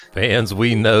Fans,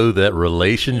 we know that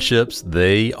relationships,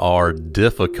 they are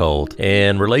difficult.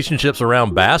 And relationships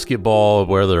around basketball,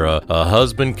 whether a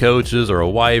husband coaches or a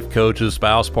wife coaches,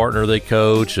 spouse partner they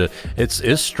coach,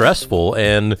 it's stressful.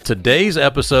 And today's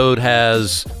episode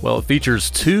it features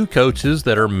two coaches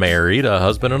that are married, a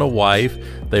husband and a wife.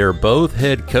 They are both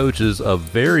head coaches of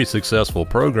very successful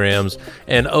programs.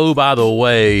 And oh, by the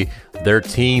way, their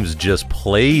teams just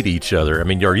played each other. I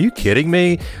mean, are you kidding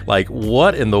me? Like,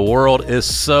 what in the world? Is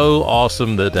so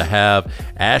awesome to have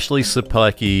Ashley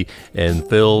Cieplicki and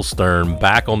Phil Stern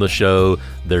back on the show.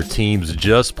 Their teams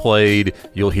just played.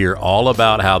 You'll hear all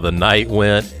about how the night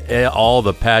went, all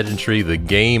the pageantry, the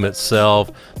game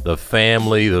itself, the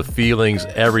family, the feelings,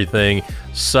 everything.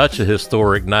 Such a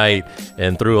historic night.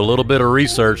 And through a little bit of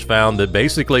research, found that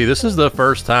basically this is the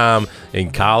first time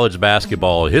in college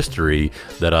basketball history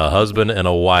that a husband and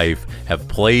a wife have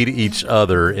played each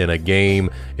other in a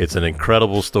game. It's an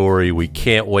incredible story. We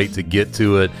can't wait to get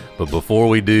to it. But before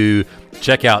we do,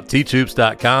 check out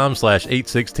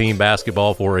teachhoops.com/816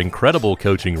 basketball for incredible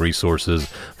coaching resources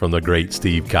from the great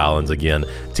Steve Collins. Again,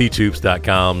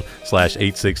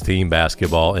 teachhoops.com/816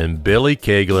 basketball, and Billy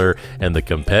Kegler and the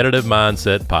Competitive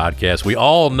Mindset podcast. We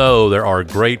all know there are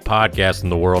great podcasts in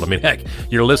the world. I mean, heck,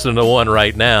 you're listening to one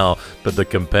right now, but the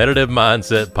Competitive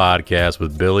Mindset podcast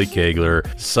with Billy Kegler,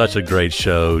 such a great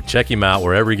show. Check him out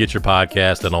wherever you get your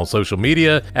podcast and on social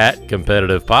media at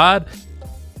Competitive Pod.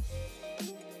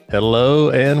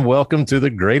 Hello and welcome to the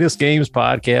Greatest Games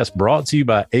podcast, brought to you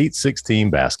by 816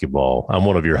 Basketball. I'm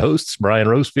one of your hosts, Brian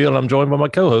Rosefield. I'm joined by my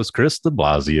co-host, Chris de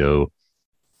Blasio.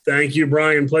 Thank you,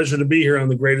 Brian. Pleasure to be here on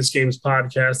the Greatest Games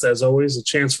podcast. As always, a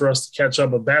chance for us to catch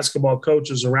up with basketball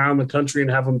coaches around the country and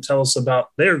have them tell us about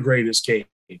their greatest game.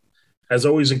 As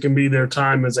always, it can be their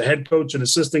time as a head coach, an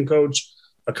assistant coach,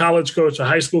 a college coach, a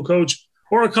high school coach,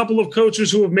 or a couple of coaches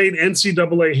who have made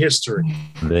NCAA history.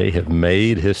 They have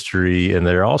made history, and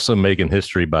they're also making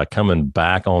history by coming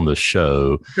back on the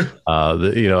show.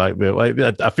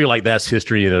 I feel like that's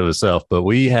history in and of itself. But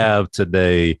we have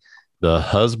today the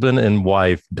husband and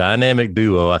wife dynamic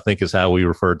duo, I think is how we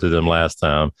referred to them last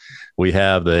time. We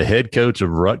have the head coach of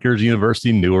Rutgers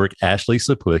University, Newark, Ashley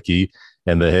Cieplicki,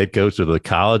 and the head coach of the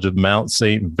College of Mount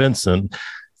St. Vincent,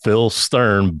 Phil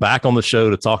Stern, back on the show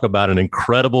to talk about an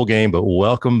incredible game. But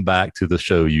welcome back to the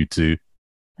show, you two.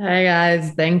 Hey,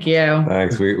 guys. Thank you.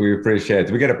 Thanks. We appreciate it.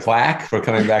 Do we get a plaque for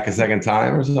coming back a second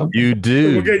time or something? You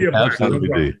do. We'll get you a plaque. Absolutely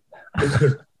do.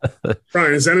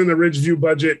 Brian, is that in the Ridgeview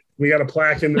budget? We got a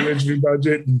plaque in the Ridgeview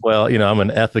budget. Well, I'm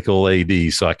an ethical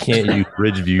AD, so I can't use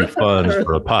Ridgeview funds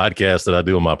for a podcast that I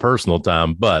do on my personal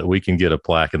time, but we can get a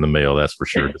plaque in the mail, that's for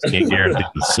sure. Just can't guarantee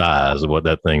the size of what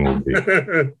that thing will be.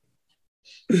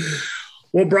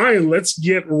 Well, Brian, let's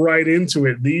get right into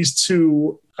it. These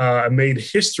two made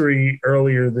history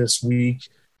earlier this week.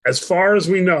 As far as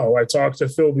we know, I talked to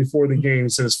Phil before the game,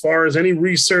 said as far as any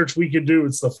research we could do,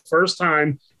 it's the first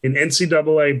time in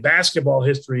NCAA basketball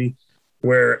history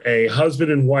where a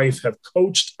husband and wife have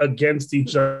coached against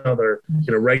each other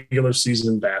in a regular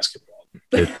season basketball.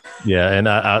 And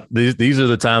these are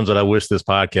the times that I wish this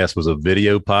podcast was a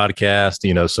video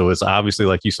podcast, so it's obviously,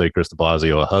 like you say, Chris de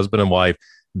Blasio, a husband and wife.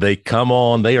 They come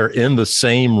on, they are in the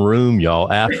same room,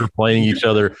 y'all, after playing each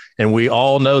other. And we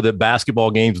all know that basketball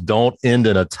games don't end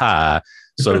in a tie.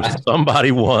 So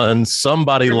somebody won,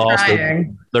 somebody lost.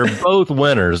 They're both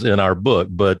winners in our book.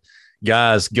 But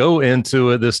guys, go into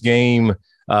it. This game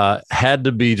had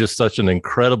to be just such an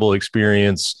incredible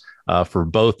experience for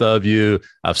both of you.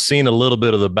 I've seen a little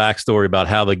bit of the backstory about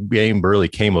how the game really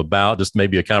came about, just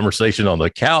maybe a conversation on the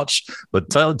couch, but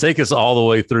take us all the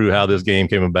way through how this game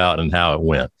came about and how it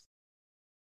went.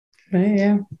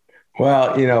 Yeah.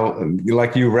 Well,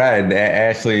 like you read,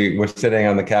 Ashley was sitting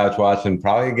on the couch watching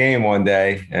probably a game one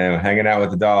day and hanging out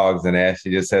with the dogs. And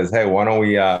Ashley just says, "Hey, why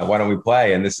don't we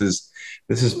play?" And this is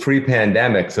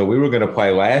pre-pandemic. So we were going to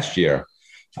play last year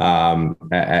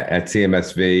at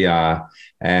CMSV.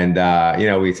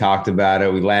 We talked about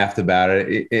it. We laughed about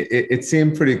it. It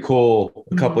seemed pretty cool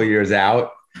a couple of years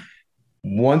out.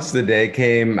 Once the day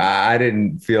came, I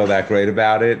didn't feel that great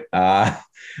about it.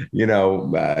 We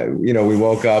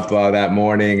woke up that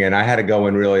morning and I had to go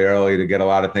in really early to get a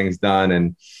lot of things done.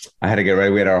 And I had to get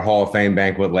ready. We had our Hall of Fame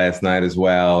banquet last night as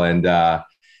well. And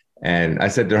I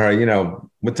said to her,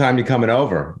 what time you coming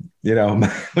over?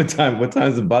 What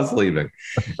time's the bus leaving?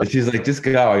 And she's like, just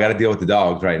go. I got to deal with the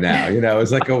dogs right now. It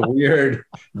was like a weird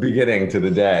beginning to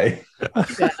the day.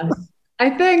 Yeah.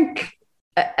 I think,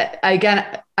 again,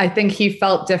 I think he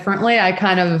felt differently. I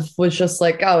kind of was just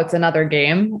like, oh, it's another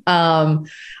game.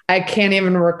 I can't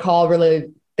even recall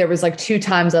really. There was like 2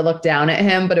 times I looked down at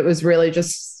him, but it was really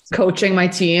just coaching my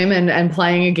team and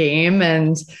playing a game.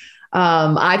 And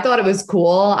I thought it was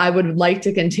cool. I would like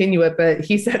to continue it, but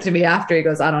he said to me after, he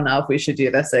goes, I don't know if we should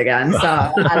do this again. So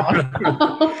I don't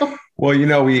know. Well,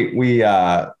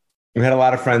 we had a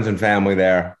lot of friends and family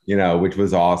there, which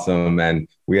was awesome. And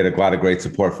we had a lot of great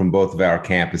support from both of our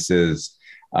campuses.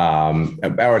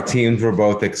 Our teams were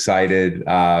both excited,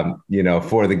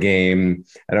 for the game.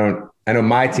 I know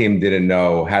my team didn't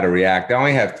know how to react. I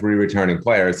only have 3 returning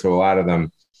players, so a lot of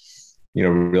them,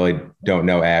 really don't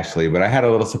know Ashley. But I had a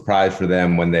little surprise for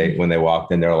them when they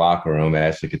walked in their locker room.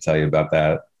 Ashley could tell you about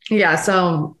that. Yeah.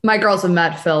 So my girls have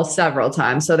met Phil several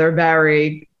times, so they're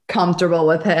very comfortable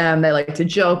with him. They like to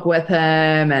joke with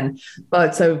him.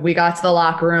 But so we got to the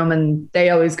locker room and they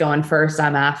always go in first,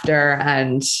 I'm after.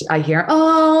 And I hear,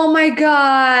 oh my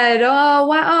God. Oh,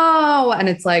 wow. And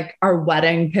it's like our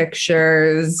wedding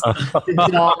pictures, the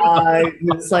dog,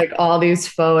 it's like all these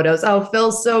photos. Oh,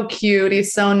 Phil's so cute.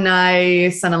 He's so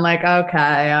nice. And I'm like,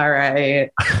 okay, all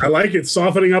right. I like it.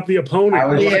 Softening up the opponent.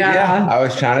 I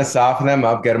was trying to soften them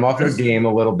up, get them off their game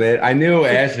a little bit. I knew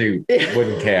Ashley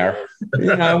wouldn't care.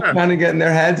 Kind of getting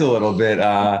their heads a little bit,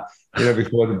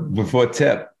 before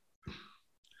tip.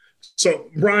 So,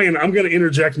 Brian, I'm going to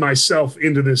interject myself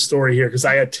into this story here because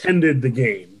I attended the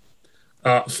game.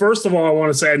 First of all, I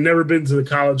want to say I've never been to the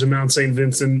College of Mount St.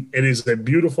 Vincent. It is a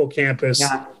beautiful campus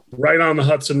right on the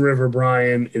Hudson River,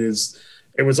 Brian.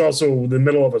 It was also the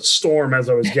middle of a storm as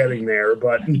I was getting there,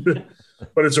 but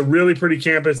it's a really pretty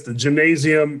campus. The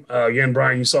gymnasium, again,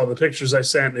 Brian, you saw the pictures I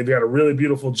sent. They've got a really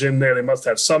beautiful gym there. They must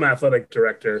have some athletic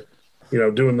director,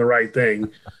 doing the right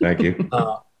thing. Thank you.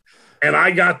 And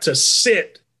I got to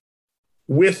sit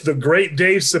with the great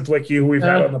Dave Cieplicki, who we've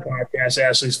had on the podcast,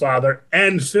 Ashley's father,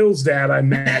 and Phil's dad I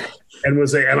met, and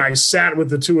I sat with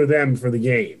the two of them for the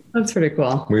game. That's pretty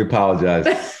cool. We apologize.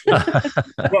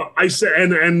 Well, I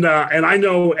said, and I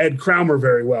know Ed Crowmer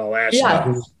very well, Ashley.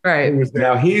 Yeah, right.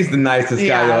 Now he's the nicest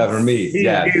guy you'll ever meet. He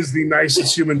is the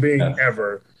nicest human being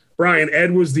ever. Brian,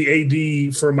 Ed was the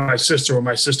AD for my sister when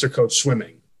my sister coached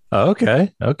swimming. Oh,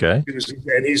 okay.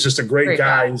 And he's just a great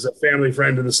guy. He's a family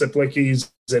friend of the Cieplickis.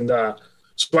 And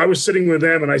so I was sitting with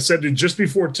them, and I said to just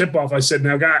before tip-off, I said,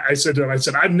 now, guy, I said to him,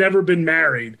 I've never been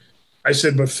married. I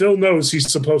said, but Phil knows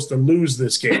he's supposed to lose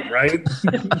this game, right?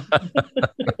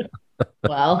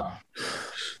 Well.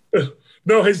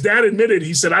 No, his dad admitted,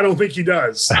 he said, I don't think he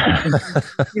does.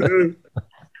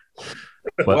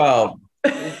 Well,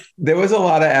 there was a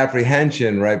lot of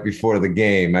apprehension right before the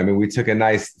game. I mean, we took a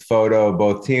nice photo of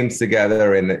both teams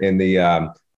together in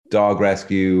the dog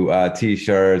rescue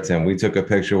T-shirts, and we took a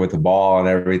picture with the ball and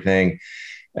everything.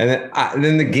 And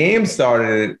then the game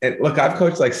started. And look, I've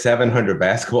coached like 700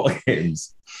 basketball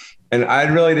games, and I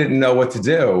really didn't know what to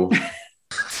do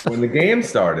when the game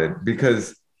started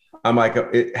because I'm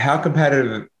like, how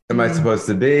competitive am I supposed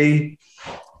to be?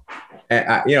 And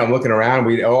I'm looking around.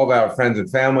 All of our friends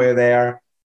and family are there.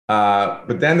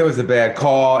 But then there was a bad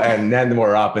call, and then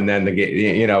we're up, and then the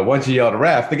game. Once you yelled at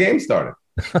ref, the game started.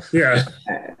 Yeah.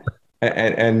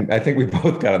 And I think we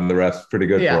both got on the refs pretty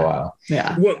good for a while.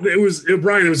 Yeah. Well,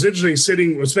 Brian, it was interesting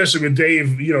sitting, especially with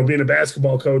Dave, being a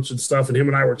basketball coach and stuff, and him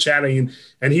and I were chatting,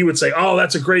 and he would say, oh,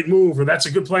 that's a great move, or that's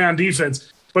a good play on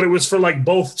defense. But it was for like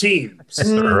both teams.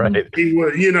 Right. He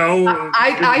would,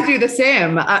 I do the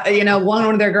same. One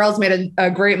of their girls made a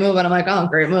great move, and I'm like, oh,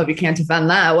 great move. You can't defend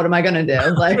that. What am I going to do?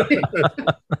 Like,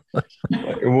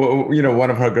 one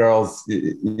of her girls,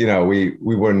 we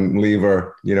wouldn't leave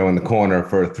her, in the corner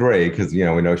for a 3 because, we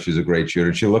know she's a great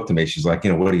shooter. She looked at me. She's like,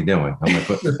 what are you doing? I'm like,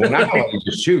 well, not only you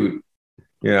just shoot,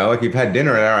 like you've had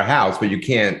dinner at our house, but you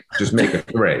can't just make a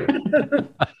 3.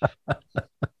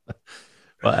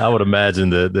 Well, I would imagine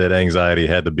that anxiety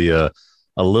had to be a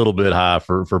little bit high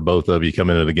for both of you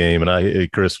coming into the game.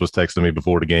 And Chris was texting me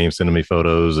before the game, sending me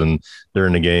photos and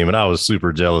during the game. And I was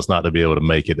super jealous not to be able to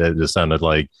make it. That just sounded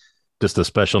like just a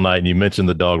special night. And you mentioned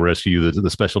the dog rescue, the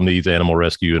special needs animal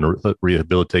rescue and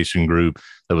rehabilitation group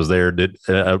that was there.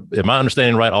 Am I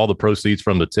understanding right? All the proceeds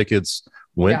from the tickets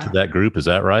went to that group. Is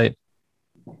that right?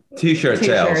 T-shirt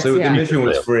sales. So the admission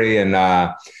was free. And,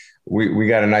 we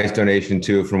got a nice donation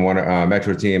too from one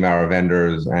Metro Team, our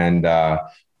vendors, and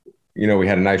we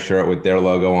had a nice shirt with their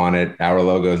logo on it, our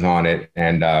logos on it,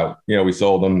 and we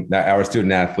sold them. Our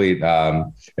student athlete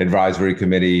advisory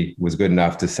committee was good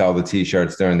enough to sell the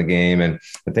T-shirts during the game, and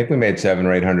I think we made $700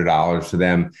 or $800 for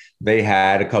them. They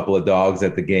had a couple of dogs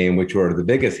at the game, which were the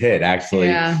biggest hit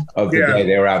actually of the day.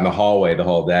 They were out in the hallway the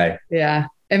whole day. Yeah,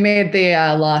 it made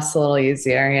the loss a little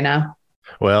easier,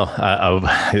 Well,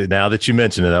 now that you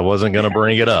mention it, I wasn't going to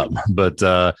bring it up, but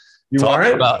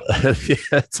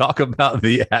Talk about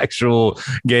the actual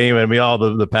game and all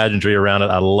the pageantry around it.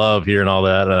 I love hearing all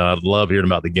that. And I love hearing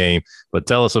about the game. But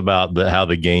tell us about how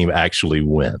the game actually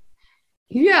went.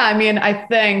 Yeah, I mean, I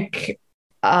think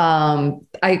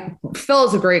Phil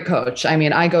is a great coach. I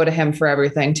mean, I go to him for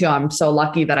everything too. I'm so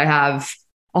lucky that I have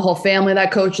a whole family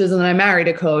that coaches, and then I married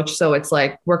a coach. So it's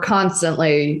like we're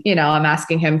constantly, I'm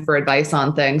asking him for advice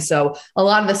on things. So a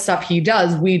lot of the stuff he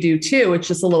does, we do too. It's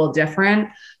just a little different.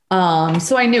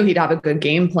 So I knew he'd have a good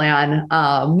game plan.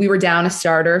 We were down a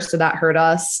starter, so that hurt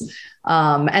us.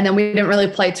 And then we didn't really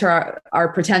play to our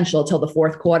potential till the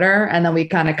fourth quarter. And then we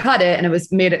kind of cut it, and it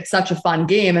made it such a fun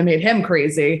game and made him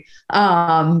crazy.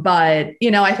 But,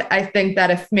 I think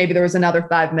that if maybe there was another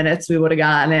 5 minutes, we would have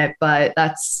gotten it, but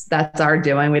that's our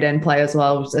doing. We didn't play as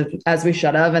well as we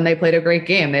should have. And they played a great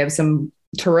game. They have some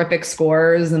terrific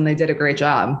scores, and they did a great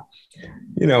job.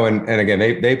 And again,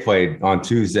 they played on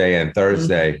Tuesday and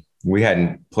Thursday. Mm-hmm. We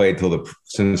hadn't played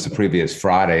since the previous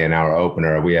Friday in our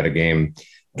opener. We had a game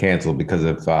canceled because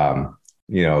of,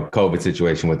 COVID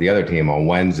situation with the other team on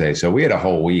Wednesday. So we had a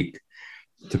whole week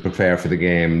to prepare for the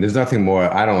game. There's nothing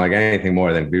more. I don't like anything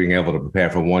more than being able to prepare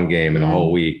for one game in a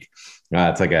whole week.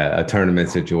 It's like a tournament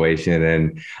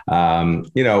situation. And,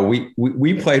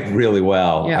 we played really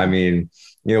well. Yeah. I mean,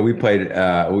 we played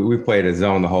a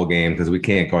zone the whole game because we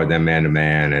can't guard them man to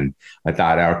man. And I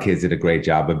thought our kids did a great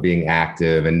job of being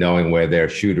active and knowing where their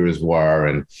shooters were.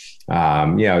 And,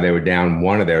 they were down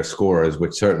one of their scorers,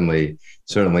 which certainly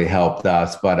helped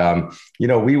us. But,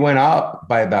 we went up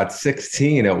by about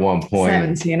 16 at one point.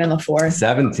 17 in the fourth.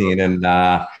 17. And,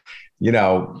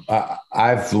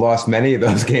 I've lost many of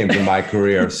those games in my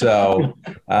career. So,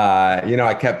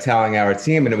 I kept telling our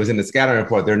team, and it was in the scouting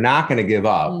report, they're not going to give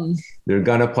up. They're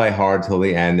going to play hard till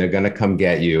the end. They're going to come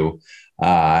get you.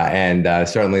 And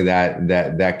certainly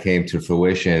that came to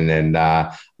fruition. And,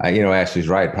 Ashley's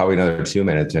right. Probably another 2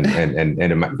 minutes and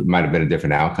it might have been a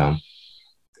different outcome.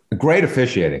 Great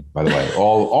officiating, by the way,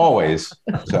 always.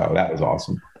 So that was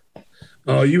awesome.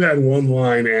 Oh, you had one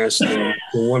line, Ashley,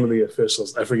 for one of the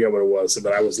officials. I forget what it was,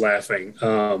 but I was laughing.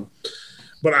 But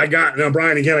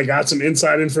Brian, again, I got some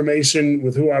inside information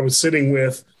with who I was sitting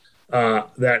with,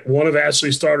 that one of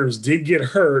Ashley's starters did get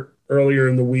hurt earlier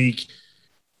in the week,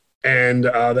 and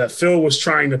that Phil was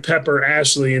trying to pepper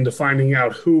Ashley into finding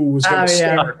out who was going to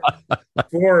start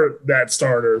for that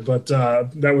starter. But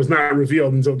that was not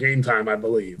revealed until game time, I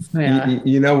believe.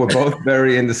 Yeah. We're both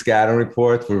very into scouting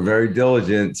reports. We're very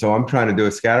diligent. So I'm trying to do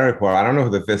a scouting report. I don't know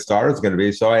who the fifth starter is going to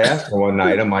be. So I asked her one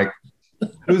night, I'm like,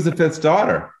 who's the fifth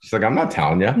starter? She's like, I'm not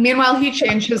telling you. Meanwhile, he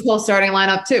changed his whole starting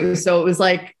lineup too. So it was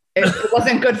like, it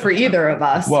wasn't good for either of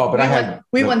us. Well, but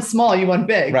we went small, you went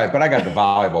big. Right, but I got the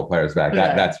volleyball players back.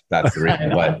 That's the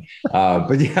reason. But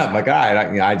yeah, I'm like, all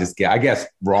right, I guess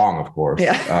wrong, of course.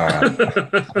 Yeah.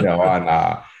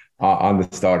 On the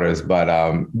starters, but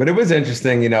it was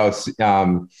interesting.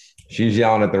 She's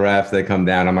yelling at the refs. They come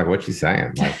down. I'm like, what's she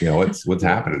saying? Like, what's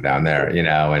happening down there?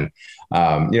 And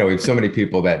we have so many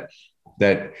people that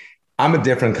I'm a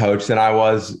different coach than I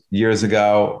was years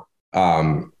ago.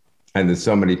 And there's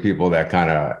so many people that kind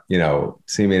of,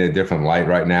 see me in a different light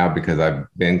right now because I've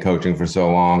been coaching for so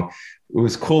long. It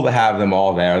was cool to have them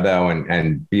all there, though,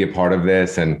 and be a part of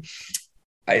this. And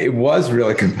it was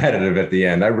really competitive at the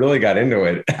end. I really got into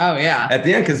it. Oh, yeah. At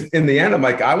the end, because in the end, I'm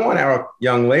like, I want our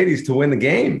young ladies to win the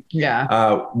game.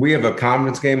 Yeah. We have a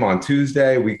conference game on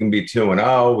Tuesday. We can be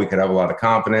 2-0. We could have a lot of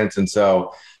confidence. And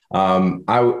so I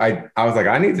was like,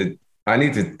 I need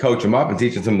to coach them up and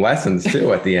teach them some lessons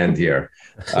too at the end here.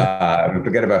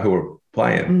 Forget about who we're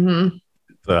playing.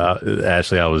 Mm-hmm.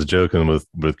 Ashley, I was joking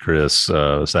with Chris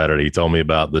Saturday. He told me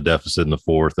about the deficit in the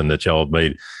fourth and that y'all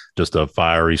made just a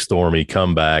fiery, stormy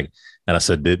comeback. And I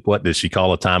said, did she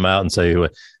call a timeout and say,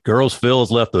 girls, Phil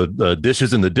has left the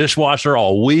dishes in the dishwasher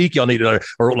all week. Y'all need to,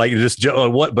 or like just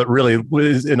what? But really,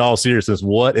 in all seriousness,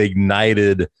 what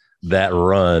ignited that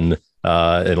run?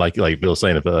 And like Bill's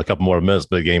saying, if a couple more minutes,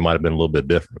 the game might have been a little bit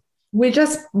different.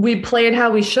 We played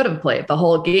how we should have played the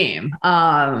whole game.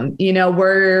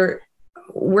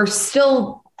 We're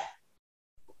still,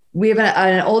 we have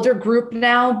an older group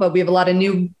now, but we have a lot of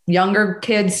younger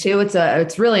kids too.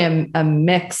 It's really a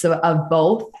mix of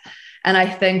both. And I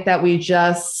think that we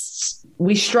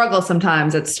struggle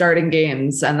sometimes at starting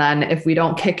games. And then if we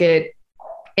don't kick it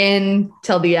in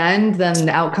till the end, then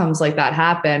outcomes like that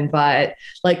happen. But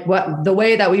the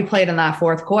way that we played in that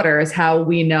fourth quarter is how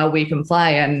we know we can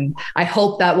play. And I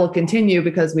hope that will continue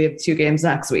because we have 2 games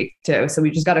next week too. So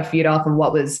we just got to feed off of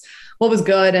what was what was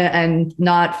good and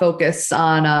not focus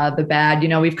on the bad.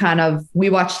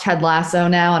 We watched Ted Lasso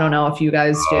now. I don't know if you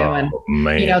guys do. And,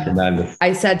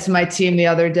 I said to my team the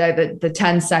other day that the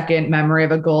 10-second memory of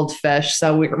a goldfish.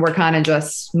 So we're kind of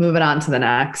just moving on to the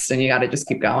next, and you got to just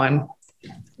keep going.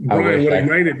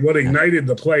 Brian, what ignited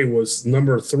the play was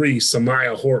number 3,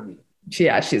 Samaya Horton.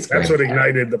 Yeah, she's great. That's what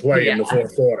ignited the play in the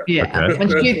fourth quarter. Yeah.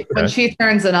 Okay. When she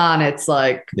turns it on, it's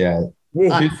like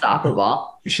unstoppable.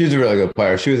 She's a really good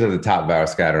player. She was at the top of our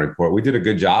scouting report. We did a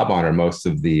good job on her most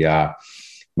of the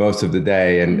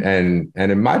day. And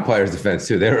in my players' defense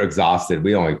too, they were exhausted.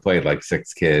 We only played like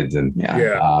 6 kids, and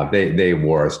they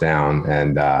wore us down,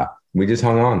 and we just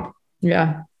hung on.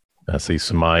 Yeah. I see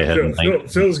Samaya.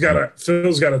 Phil's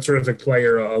got a terrific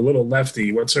player, a little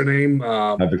lefty. What's her name?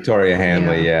 Victoria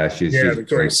Hanley. She's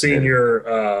Victoria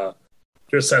Senior.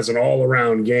 Just has an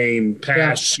all-around game: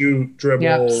 pass, shoot,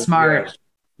 dribble. Smart.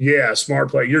 Yeah,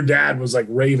 smart play. Your dad was like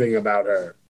raving about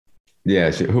her. Yeah,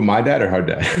 who? My dad or her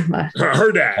dad?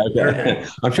 Her dad. Okay. Her dad.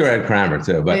 I'm sure Ed Kramer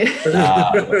too, but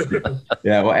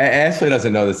Well, Ashley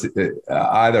doesn't know this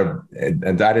either,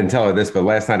 and I didn't tell her this, but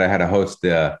last night I had to host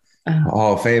the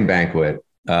Hall of Fame banquet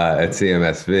at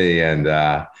CMSV, and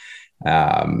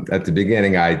at the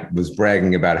beginning I was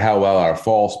bragging about how well our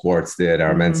fall sports did.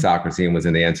 Our men's soccer team was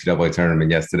in the NCAA tournament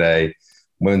yesterday.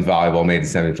 Women's volleyball made the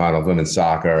semifinals. Women's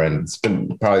soccer, and it's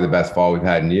been probably the best fall we've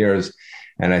had in years.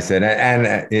 And I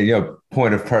said,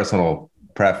 point of personal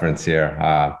preference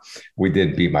here, we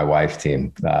did beat my wife's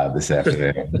team this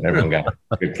afternoon. Everyone got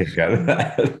a good kick out of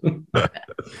that.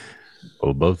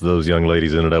 Well, both of those young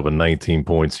ladies ended up with 19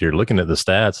 points here. Looking at the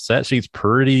stat sheet's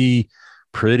pretty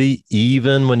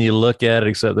even when you look at it,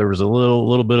 except there was a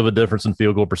little bit of a difference in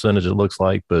field goal percentage, it looks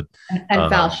like. But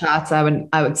foul shots, I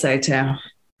would say too.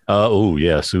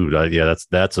 Yes.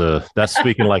 That's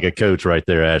speaking like a coach right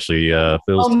there, Ashley.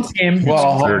 Home team.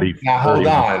 Well, hold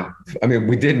on. I mean,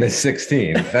 we did miss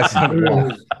 16. That's number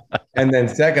one. And then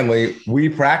secondly, we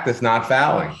practice not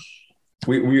fouling.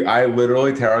 I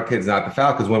literally tell our kids not to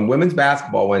foul, because when women's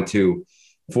basketball went to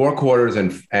 4 quarters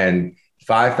and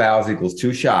 5 fouls equals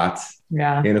 2 shots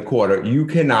in a quarter, you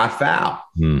cannot foul.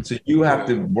 So you have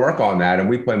to work on that. And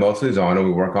we play mostly zone, and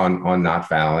we work on not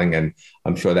fouling. And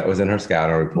I'm sure that was in her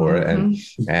scouting report. And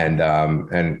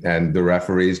the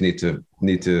referees need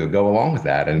to go along with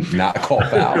that and not call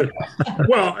foul.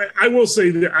 Well, I will say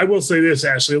this,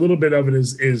 Ashley. A little bit of it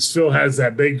is Phil has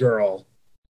that big girl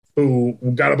who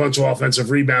got a bunch of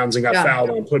offensive rebounds and got fouled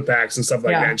on putbacks and stuff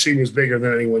like that. And she was bigger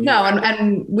than anyone.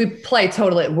 And we play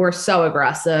totally. We're so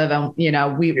aggressive, and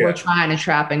we're trying to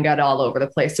trap and get all over the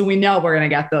place. So we know we're going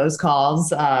to get those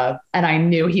calls. And I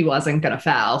knew he wasn't going to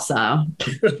foul. So,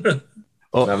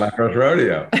 not my first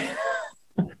rodeo.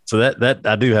 So that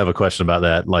I do have a question about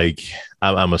that. Like,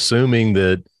 I'm assuming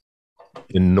that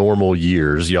in normal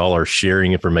years, y'all are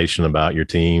sharing information about your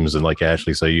teams. And like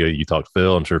Ashley said, you talk to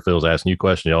Phil. I'm sure Phil's asking you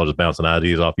questions. Y'all just bouncing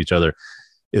ideas off each other.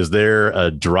 Is there a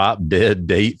drop dead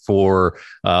date for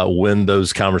when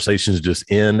those conversations just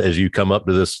end as you come up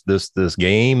to this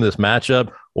game, this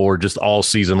matchup, or just all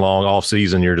season long, off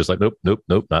season, you're just like, nope,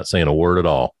 not saying a word at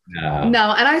all? No. And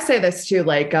I say this too,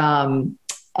 like,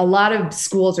 a lot of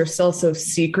schools are still so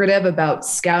secretive about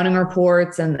scouting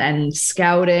reports and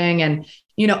scouting, and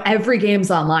every game's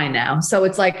online now. So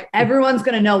it's like, everyone's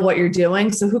going to know what you're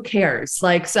doing. So who cares?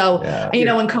 Like,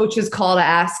 when coaches call to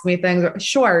ask me things,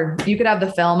 sure, you could have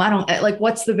the film. I don't like,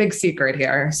 what's the big secret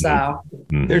here? So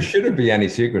there shouldn't be any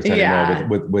secrets anymore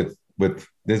with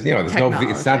there's no, it's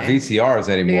not VCRs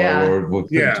anymore or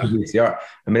VCR.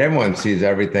 I mean, everyone sees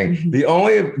everything.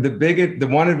 The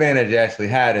one advantage Ashley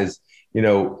had is,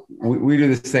 we do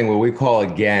this thing where we call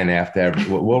again after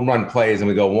we'll run plays and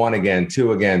we go 1 again,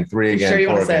 2 again, 3 again. Sure, you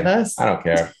 4 want to again. say this? I don't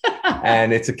care.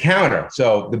 And it's a counter.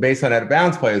 So the baseline out of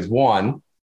bounds play is 1,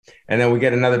 and then we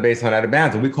get another baseline out of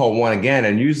bounds, and we call 1 again.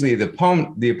 And usually the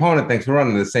opponent thinks we're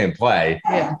running the same play,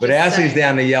 but Ashley's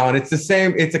down there yelling, "It's the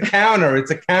same. It's a counter.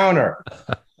 It's a counter."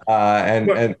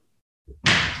 And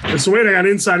so wait, I got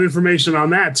inside information on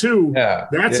that too. Yeah,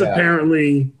 that's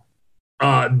apparently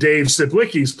Dave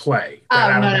Cieplicki's play.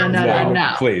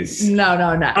 No. Please. No.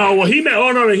 Oh, well, he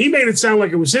made it sound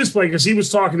like it was his play because he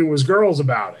was talking to his girls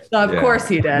about it. So of course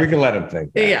he did. We can let him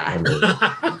think that. Yeah.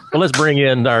 Well, let's bring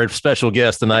in our special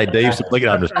guest tonight, Dave Cieplicki.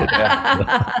 I'm just kidding.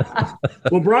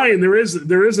 Well, Brian, there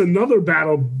is another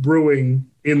battle brewing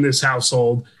in this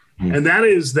household. And that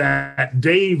is that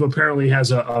Dave apparently has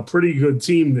a pretty good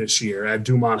team this year at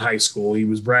Dumont High School. He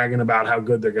was bragging about how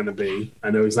good they're going to be.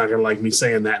 I know he's not going to like me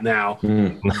saying that now.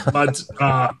 But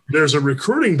there's a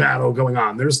recruiting battle going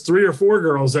on. There's 3 or 4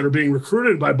 girls that are being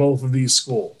recruited by both of these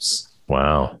schools.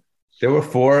 Wow. There were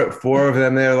four of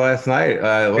them there last night,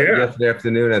 yesterday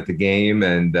afternoon at the game.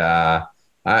 And,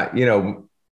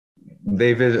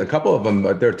 they visit a couple of them,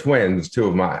 but they're twins. Two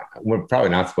of my, we're probably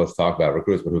not supposed to talk about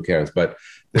recruits, but who cares? But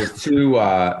there's two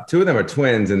of them are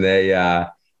twins, and they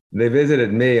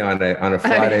visited me on a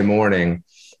Friday morning,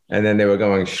 and then they were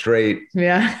going straight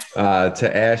to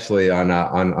Ashley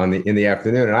in the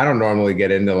afternoon. And I don't normally get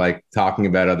into like talking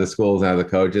about other schools and other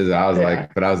coaches. I was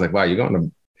like, wow, you're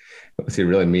going to see a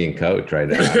really mean coach right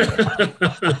now.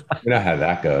 You know how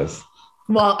that goes.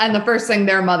 Well, and the first thing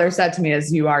their mother said to me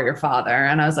is, "You are your father."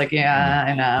 And I was like, yeah,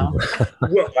 I know.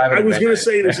 Well, I was going to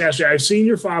say this, Ashley. I've seen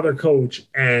your father coach,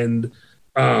 and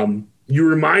you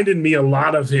reminded me a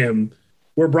lot of him,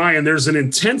 where, Brian, there's an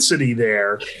intensity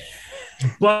there,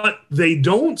 but they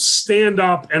don't stand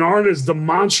up and aren't as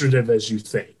demonstrative as you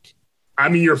think. I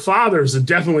mean, your father's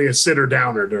definitely a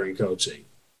sitter-downer during coaching.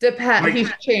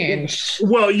 He's changed.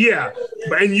 Well, yeah.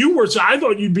 And you were, so I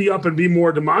thought you'd be up and be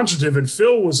more demonstrative, and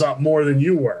Phil was up more than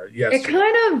you were. Yes. It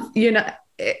kind of,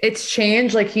 it's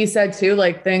changed. Like he said too,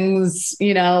 like things,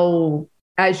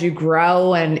 as you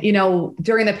grow and,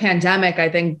 during the pandemic, I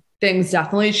think things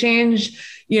definitely changed.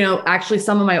 Actually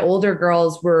some of my older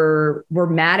girls were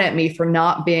mad at me for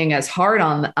not being as hard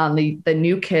on the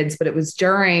new kids, but it was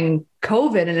during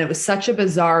COVID, and it was such a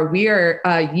bizarre, weird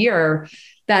year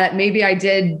that maybe I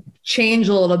did change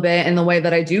a little bit in the way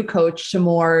that I do coach to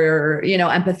more,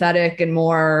 empathetic and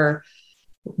more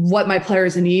what my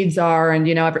players' needs are. And,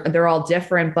 they're all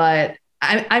different, but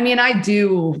I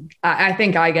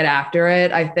think I get after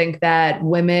it. I think that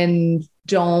women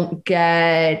don't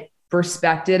get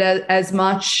respected as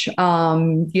much,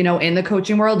 in the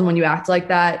coaching world. And when you act like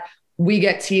that, we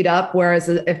get teed up. Whereas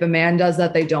if a man does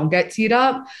that, they don't get teed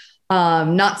up.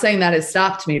 Not saying that has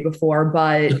stopped me before,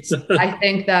 but I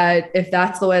think that if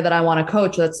that's the way that I want to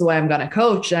coach, that's the way I'm going to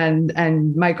coach.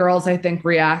 And my girls, I think,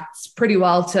 react pretty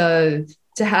well to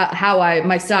how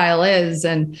my style is.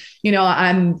 And,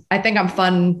 I think I'm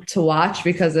fun to watch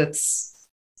because it's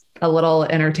a little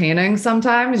entertaining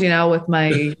sometimes, with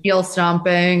my heel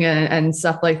stomping and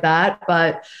stuff like that.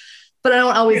 But I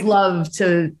don't always love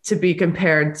to be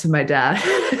compared to my dad.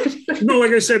 No,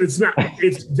 like I said, it's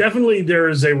definitely, there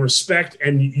is a respect,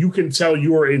 and you can tell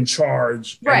you are in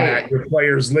charge, right, and that your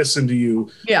players listen to you,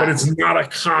 but it's not a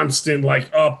constant like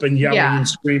up and yelling and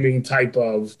screaming type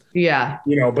of, but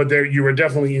you were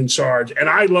definitely in charge. And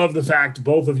I love the fact,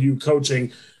 both of you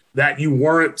coaching, that you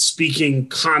weren't speaking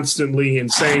constantly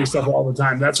and saying stuff all the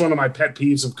time. That's one of my pet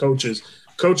peeves of coaches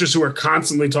who are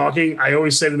constantly talking. I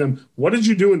always say to them, what did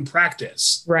you do in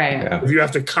practice? Right. Yeah. If you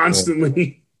have to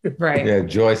constantly. Right. Yeah.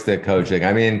 Joystick coaching.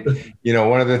 I mean,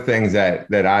 one of the things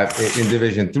that I've in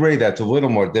Division III, that's a little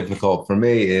more difficult for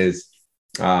me is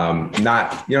you don't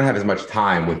have as much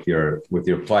time with your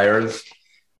players.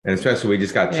 And especially we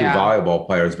just got two volleyball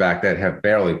players back that have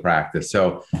barely practiced.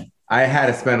 So I had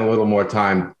to spend a little more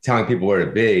time telling people where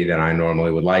to be than I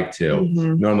normally would like to.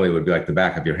 Mm-hmm. Normally it would be like the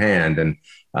back of your hand. And,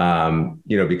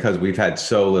 because we've had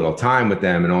so little time with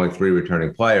them and only 3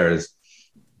 returning players,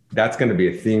 that's going to be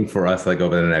a theme for us, like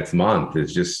over the next month,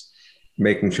 is just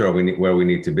making sure where we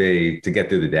need to be to get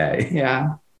through the day.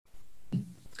 Yeah.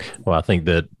 Well, I think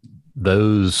that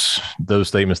those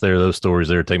statements there, those stories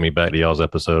there, take me back to y'all's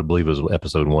episode. I believe it was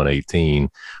episode 118,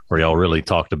 where y'all really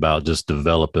talked about just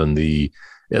developing the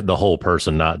whole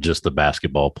person, not just the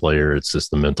basketball player. It's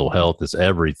just the mental health. It's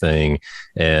everything.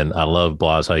 And I love,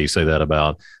 Blas, how you say that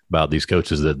about these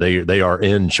coaches, that they are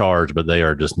in charge, but they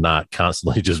are just not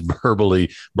constantly just verbally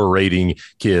berating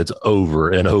kids over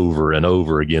and over and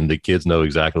over again. The kids know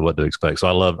exactly what to expect. So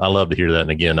I love to hear that.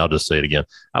 And again, I'll just say it again.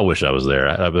 I wish I was there.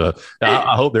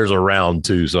 I hope there's a round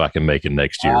 2 so I can make it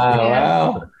next year.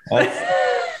 Wow. Right.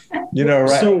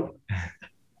 So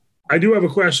I do have a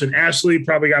question. Ashley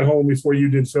probably got home before you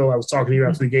did, Phil. I was talking to you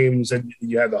after the game. You said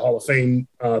you had the Hall of Fame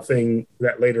thing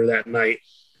that later that night.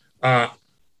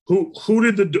 Who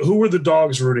were the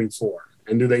dogs rooting for,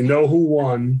 and do they know who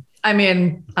won? I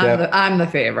mean, I'm the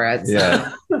favorite. So.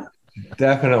 Yeah,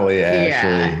 definitely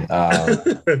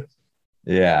Ashley.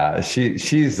 Yeah,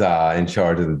 she's in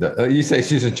charge of the. You say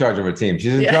she's in charge of her team.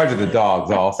 She's in charge of the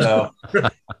dogs also.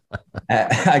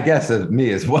 I guess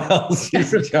me as well.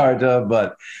 She's in charge of,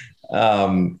 but.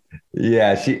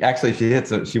 She hit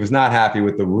some. She was not happy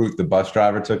with the route the bus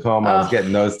driver took home. I was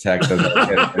getting those texts. Again,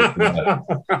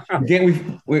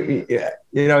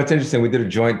 it's interesting. We did a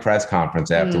joint press conference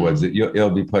afterwards. It'll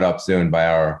be put up soon by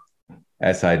our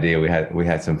SID. We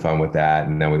had some fun with that,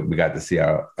 and then we got to see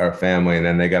our family, and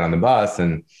then they got on the bus,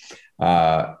 and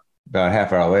about a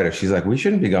half hour later, she's like, we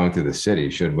shouldn't be going through the city,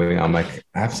 should we? I'm like,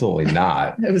 absolutely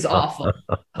not. It was awful.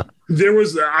 There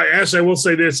was, I will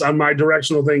say this on my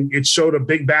directional thing. It showed a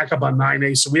big backup on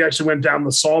 9A. So we actually went down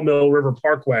the Sawmill River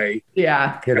Parkway.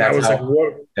 Yeah. And I was like,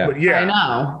 what? Yeah. But yeah. I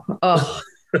know. Oh,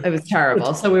 it was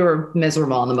terrible. So we were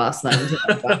miserable on the bus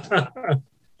then.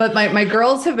 But my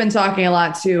girls have been talking a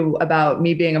lot too about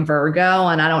me being a Virgo,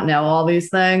 and I don't know all these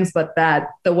things, but that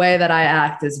the way that I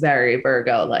act is very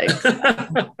Virgo-like.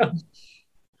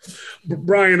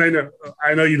 Brian,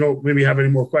 I know you don't maybe have any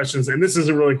more questions, and this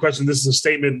isn't really a question. This is a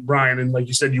statement, Brian. And like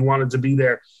you said, you wanted to be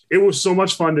there. It was so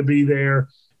much fun to be there,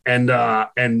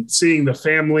 and seeing the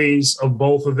families of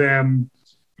both of them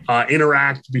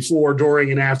interact before,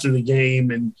 during, and after the game,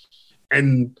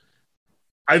 and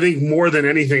I think more than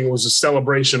anything, it was a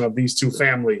celebration of these two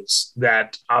families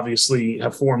that obviously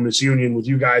have formed this union with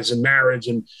you guys in marriage,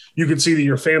 and you can see that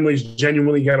your families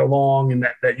genuinely get along, and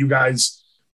that you guys,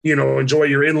 enjoy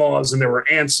your in-laws, and there were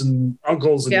aunts and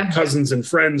uncles and cousins and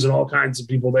friends and all kinds of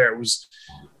people there.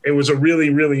 It was a really,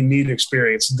 really neat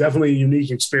experience. Definitely a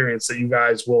unique experience that you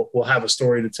guys will have a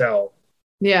story to tell.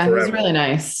 Yeah, forever. It was really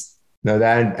nice. No,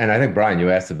 and I think, Brian, you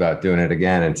asked about doing it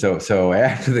again. And so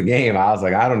after the game, I was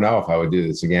like, I don't know if I would do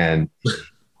this again.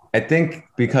 I think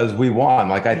because we won,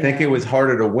 like, I think it was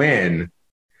harder to win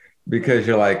because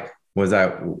you're like,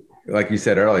 like you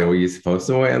said earlier, were you supposed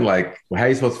to win? Like, how are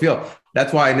you supposed to feel?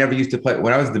 That's why I never used to play.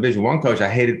 When I was a Division I coach, I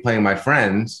hated playing my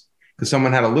friends because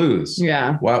someone had to lose.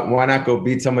 Yeah. Why not go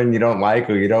beat someone you don't like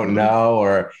or you don't know,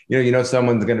 or,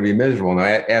 someone's going to be miserable. And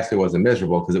I actually wasn't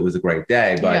miserable because it was a great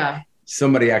day, but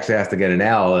somebody actually has to get an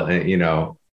L,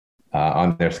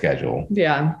 on their schedule.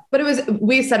 Yeah. But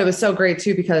we said it was so great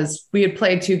too, because we had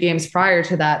played 2 games prior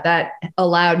to that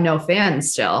allowed no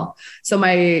fans still. So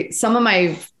some of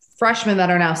my freshmen that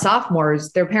are now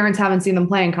sophomores, their parents haven't seen them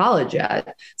play in college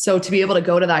yet. So to be able to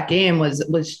go to that game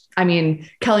was,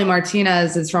 Kelly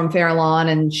Martinez is from Fair Lawn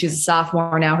and she's a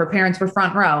sophomore now. Her parents were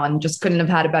front row and just couldn't have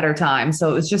had a better time. So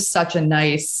it was just such a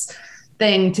nice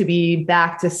thing to be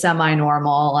back to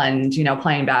semi-normal and,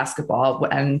 playing basketball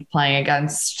and playing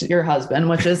against your husband,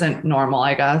 which isn't normal,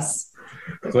 I guess.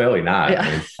 Clearly not.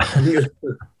 Yeah.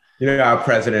 Our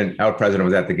president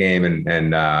was at the game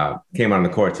and came on the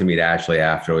court to meet Ashley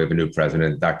after. We have a new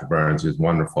president, Dr. Burns, who's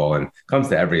wonderful and comes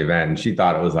to every event. And she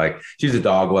thought it was like, she's a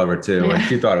dog lover too. Yeah. And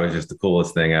she thought it was just the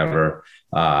coolest thing ever.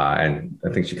 And I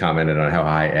think she commented on how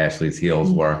high Ashley's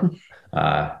heels were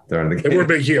during the game. They were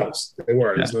big heels. They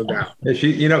were, there's no doubt.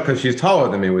 She, because she's taller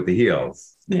than me with the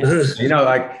heels. Yeah.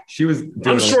 Like she was.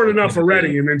 I'm short enough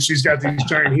already, and then she's got these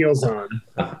giant heels on.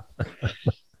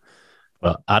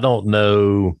 Well, I don't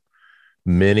know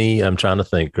many. I'm trying to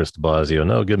think, Chris DeBlasio.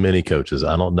 No, a good many coaches.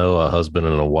 I don't know a husband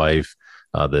and a wife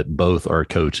that both are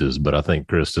coaches, but I think,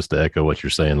 Chris, just to echo what you're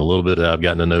saying, a little bit I've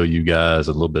gotten to know you guys,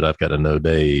 a little bit I've got to know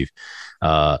Dave.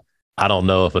 I don't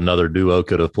know if another duo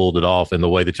could have pulled it off in the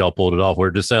way that y'all pulled it off, where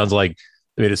it just sounds like,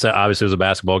 it's obviously it was a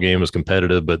basketball game, it was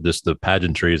competitive, but just the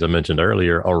pageantry, as I mentioned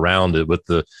earlier, around it with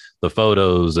the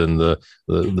photos and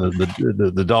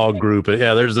the dog group.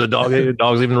 Yeah, there's the dogs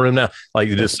even in the room now. Like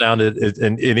it just sounded,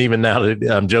 and even now that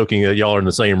I'm joking that y'all are in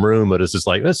the same room, but it's just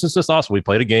like, this is just awesome. We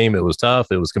played a game. It was tough.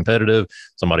 It was competitive.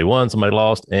 Somebody won, somebody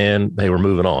lost, and they were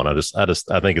moving on. I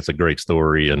think it's a great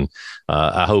story. And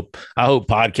I hope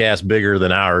podcasts bigger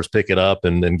than ours pick it up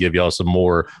and give y'all some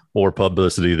more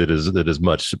publicity that is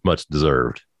much, much deserved.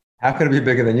 How could it be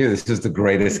bigger than you? This is the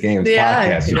greatest games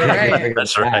podcast. Right.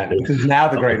 That's right. This is now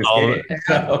the greatest game.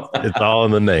 It's all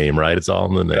in the name, right? It's all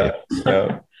in the name.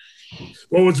 Yeah.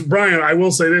 Well, it's Brian. I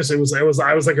will say this: I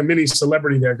was like a mini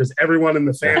celebrity there because everyone in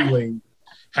the family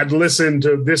had listened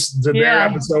to their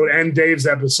episode and Dave's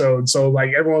episode. So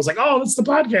like everyone was like, "Oh, that's the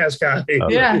podcast guy."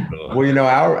 Yeah. Well,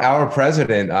 our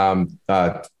president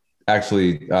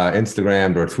actually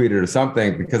Instagrammed or tweeted or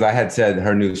something, because I had said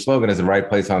her new slogan is the right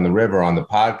place on the river on the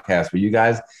podcast for you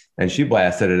guys. And she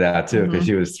blasted it out too, because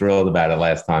she was thrilled about it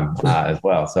last time as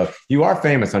well. So you are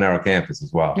famous on our campus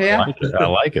as well. Yeah. I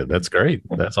like it. That's great.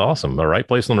 That's awesome. The right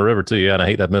place on the river too. Yeah. And I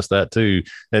hate I missed that too.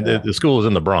 And the school is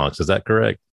in the Bronx. Is that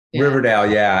correct? Yeah. Riverdale.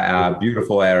 Yeah.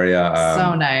 Beautiful area.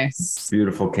 So nice.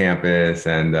 Beautiful campus.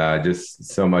 And just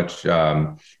so much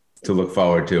to look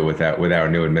forward to with our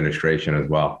new administration as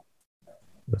well.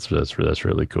 That's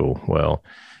really cool. Well,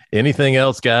 anything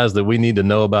else, guys, that we need to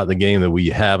know about the game that we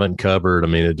haven't covered? I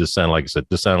mean, it just sounded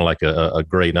like a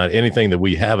great night. Anything that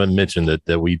we haven't mentioned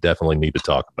that we definitely need to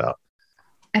talk about?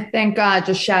 I think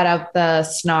just shout out the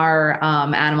SNAR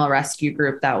animal rescue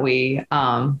group that we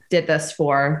did this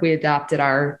for. We adopted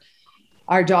our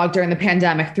dog during the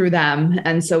pandemic through them.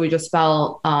 And so we just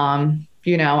felt,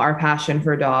 our passion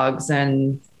for dogs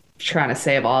and trying to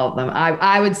save all of them.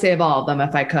 I would save all of them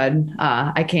if I could.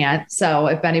 I can't. So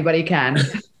if anybody can.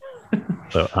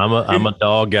 So I'm a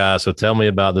dog guy. So tell me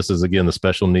about this. Is again the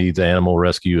special needs animal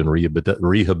rescue and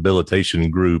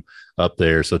rehabilitation group up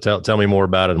there. So tell me more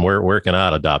about it and where can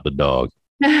I adopt a dog?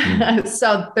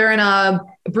 So they're in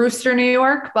Brewster, New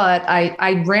York, but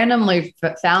I randomly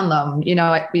found them.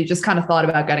 We just kind of thought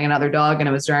about getting another dog, and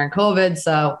it was during COVID.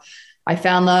 So I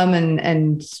found them,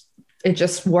 and it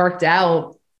just worked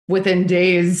out within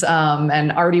days.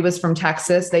 And Artie was from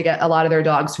Texas. They get a lot of their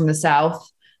dogs from the South.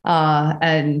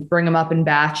 And bring them up in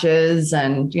batches.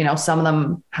 And, some of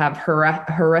them have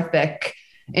horrific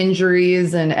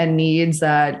injuries and needs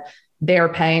that they're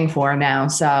paying for now.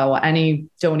 So any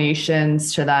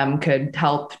donations to them could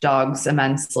help dogs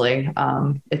immensely.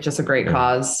 It's just a great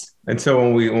cause. And so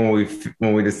when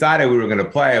we decided we were going to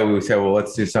play, we said, well,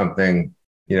 let's do something,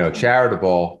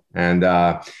 charitable. And,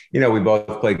 we both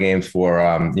play games for,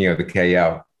 the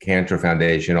KL Cancer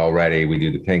Foundation already. We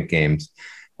do the pink games.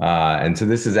 And so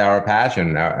this is our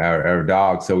passion, our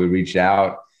dog. So we reached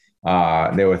out.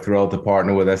 They were thrilled to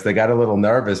partner with us. They got a little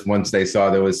nervous once they saw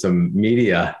there was some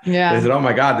media. Yeah. They said, "Oh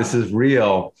my God, this is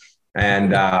real."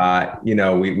 And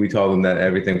we told them that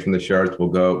everything from the shirts will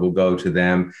go to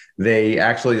them. They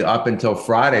actually, up until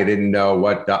Friday, didn't know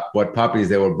what puppies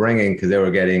they were bringing because they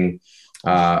were getting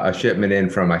a shipment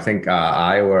in from, I think,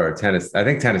 Iowa or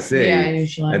Tennessee. Yeah,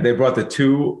 usually. And they brought the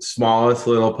two smallest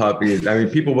little puppies. I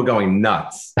mean, people were going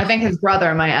nuts. I think his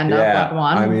brother might end up with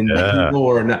one. I mean, people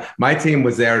were not, my team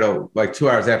was there till like 2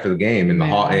 hours after the game in the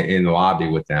hall, in the lobby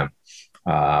with them.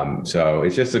 So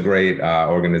it's just a great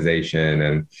organization.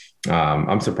 And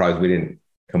I'm surprised we didn't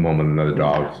come home with another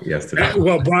dog yesterday.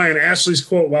 Well, Brian, Ashley's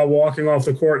quote while walking off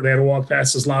the court, they had to walk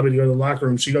past this lobby to go to the locker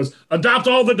room. She goes, "Adopt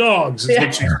all the dogs," is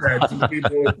what she said to the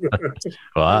people.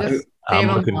 Well,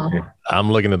 I'm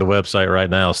looking at the website right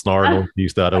now,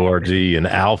 snarnortheast.org, and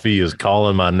Alfie is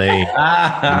calling my name.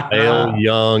 Male,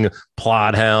 young,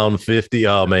 plot hound, 50.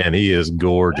 Oh, man, he is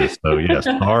gorgeous. So, yes,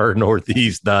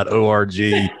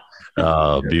 snarnortheast.org.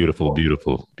 Beautiful.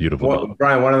 Well,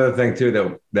 Brian, one other thing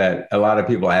too that a lot of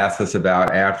people asked us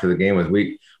about after the game was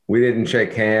we didn't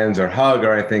shake hands or hug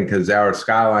or anything because our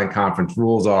Skyline Conference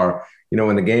rules are,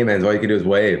 when the game ends, all you can do is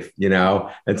wave,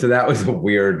 and so that was a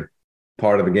weird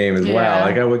part of the game as well.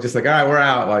 Like I was just like, all right, we're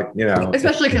out,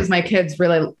 especially because my kids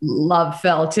really love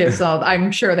Phil too, so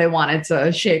I'm sure they wanted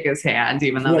to shake his hand,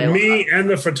 even though me and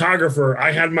the photographer.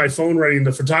 I had my phone ready, and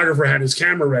the photographer had his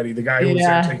camera ready. The guy who was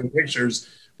there taking pictures.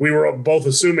 We were both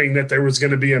assuming that there was going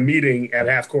to be a meeting at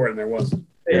half court, and there wasn't.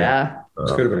 Yeah.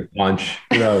 This could have been a lunch.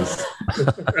 Who knows?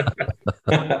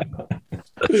 But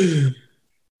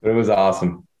it was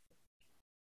awesome.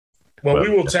 Well, we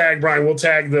will tag, Brian. We'll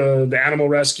tag the animal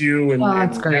rescue and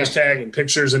hashtag and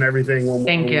pictures and everything. When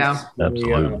we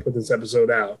put this episode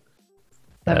out.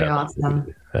 That'd be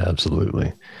awesome.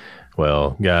 Absolutely.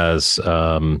 Well, guys,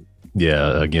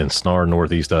 again,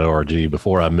 snarnortheast.org.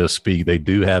 Before I misspeak, they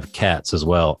do have cats as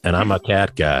well. And I'm a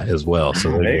cat guy as well.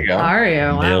 So there you go. Are you?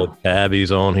 Wow.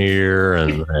 Tabbies on here.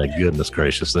 And goodness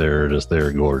gracious,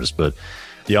 they're gorgeous. But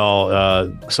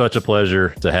y'all, such a pleasure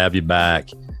to have you back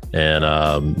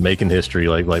and making history,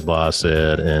 like Blas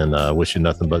said. And wish you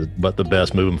nothing but the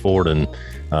best moving forward. And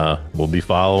we'll be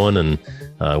following and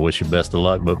wish you best of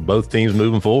luck. But both teams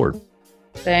moving forward.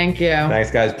 Thank you. Thanks,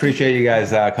 guys. Appreciate you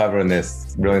guys covering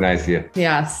this. Really nice of you.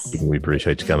 Yes. We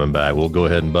appreciate you coming back. We'll go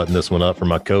ahead and button this one up for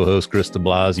my co-host, Chris de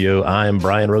Blasio. I am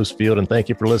Brian Rosefield, and thank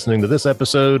you for listening to this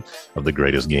episode of The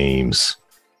Greatest Games.